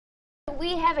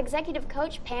we have Executive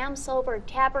Coach Pam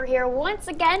Solberg-Tapper here once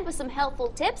again with some helpful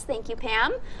tips. Thank you,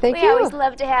 Pam. Thank you. We always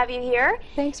love to have you here.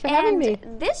 Thanks for having me.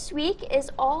 And this week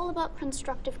is all about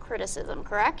constructive criticism,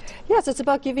 correct? Yes, it's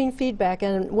about giving feedback,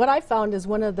 and what I found is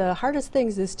one of the hardest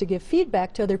things is to give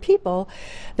feedback to other people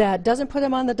that doesn't put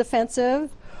them on the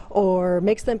defensive or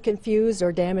makes them confused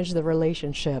or damage the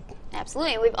relationship.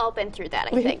 Absolutely. We've all been through that,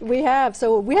 I think. We have.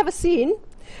 So we have a scene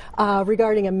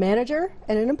regarding a manager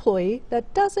and an employee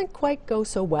that doesn't quite go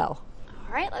so well.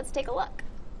 All right, let's take a look.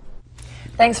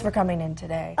 Thanks for coming in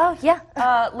today. Oh,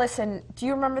 yeah. Listen, do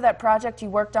you remember that project you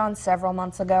worked on several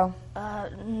months ago?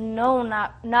 No,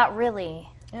 not really.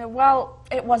 Well,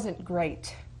 it wasn't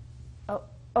great. Oh,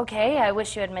 okay, I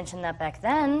wish you had mentioned that back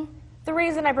then. The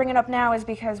reason I bring it up now is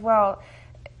because, well,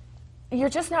 you're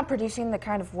just not producing the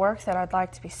kind of work that I'd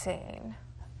like to be seeing.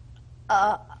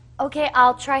 Okay,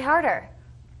 I'll try harder.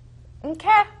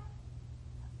 Okay.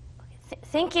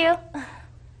 Thank you.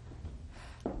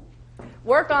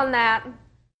 Work on that.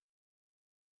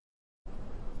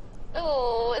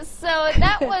 Oh, so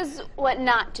that was what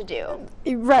not to do.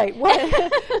 Right.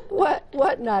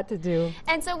 What not to do.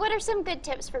 And so what are some good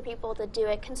tips for people to do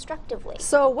it constructively?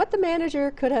 So what the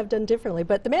manager could have done differently,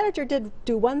 but the manager did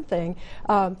do one thing,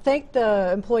 thank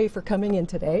the employee for coming in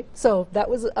today, so that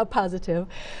was a positive.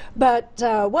 But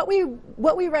what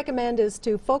we recommend is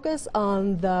to focus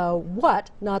on the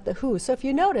what, not the who. So if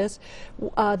you notice,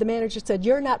 the manager said,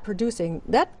 you're not producing.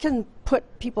 That can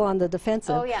put people on the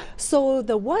defensive. Oh, yeah. So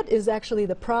the what is actually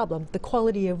the problem, the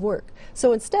quality of work.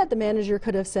 So instead, the manager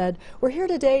could have said, we're here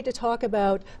today to talk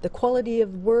about the quality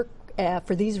of work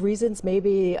for these reasons,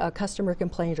 maybe a customer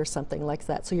complaint or something like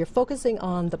that. So you're focusing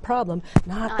on the problem,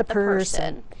 not the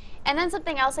person. And then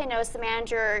something else I noticed the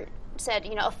manager said,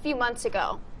 you know, a few months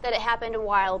ago, that it happened a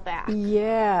while back.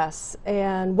 Yes,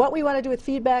 and what we want to do with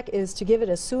feedback is to give it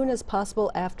as soon as possible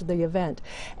after the event.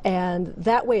 And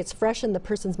that way it's fresh in the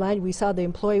person's mind. We saw the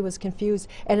employee was confused.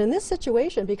 And in this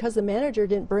situation, because the manager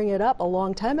didn't bring it up a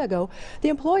long time ago, the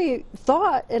employee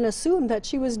thought and assumed that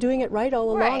she was doing it right all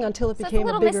along until it became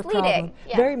a bigger problem.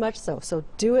 Yeah. Very much so. So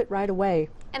do it right away.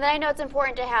 And then I know it's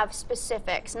important to have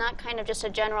specifics, not kind of just a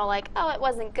general like, oh, it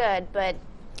wasn't good, but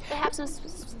to have some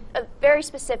very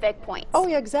specific points. Oh,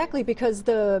 yeah, exactly, because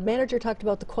the manager talked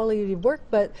about the quality of work,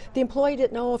 but the employee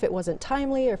didn't know if it wasn't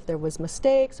timely, or if there was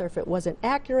mistakes, or if it wasn't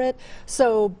accurate.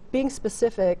 So being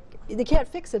specific, you can't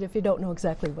fix it if you don't know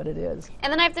exactly what it is.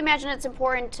 And then I have to imagine it's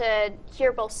important to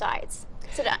hear both sides,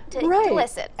 to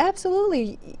listen.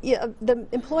 Absolutely. Yeah, the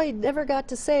employee never got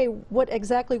to say what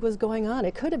exactly was going on.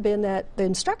 It could have been that the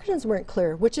instructions weren't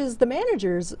clear, which is the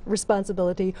manager's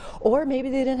responsibility, or maybe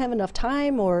they didn't have enough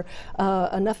time or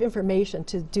enough information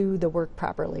to do the work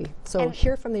properly. So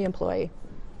hear from the employee.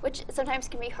 Which sometimes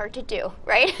can be hard to do,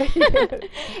 right?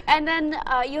 And then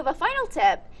you have a final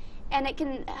tip, and it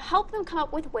can help them come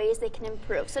up with ways they can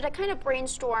improve. So to kind of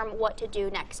brainstorm what to do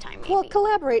next time, maybe. Well,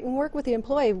 collaborate and work with the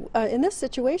employee. In this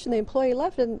situation, the employee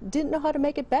left and didn't know how to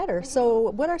make it better. So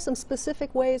what are some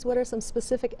specific ways, what are some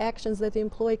specific actions that the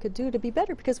employee could do to be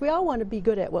better? Because we all want to be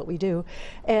good at what we do,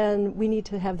 and we need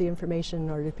to have the information in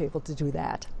order to be able to do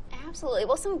that. Absolutely.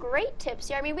 Well, some great tips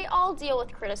here. I mean, we all deal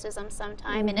with criticism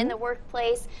sometime and in the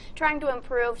workplace, trying to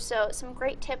improve. So some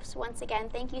great tips once again.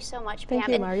 Thank you so much, Pam.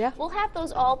 Thank you, Maria. We'll have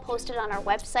those all posted on our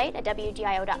website at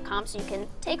wgio.com so you can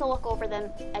take a look over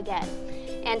them again.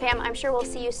 And Pam, I'm sure we'll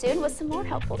see you soon with some more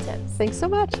helpful tips. Thanks so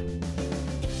much.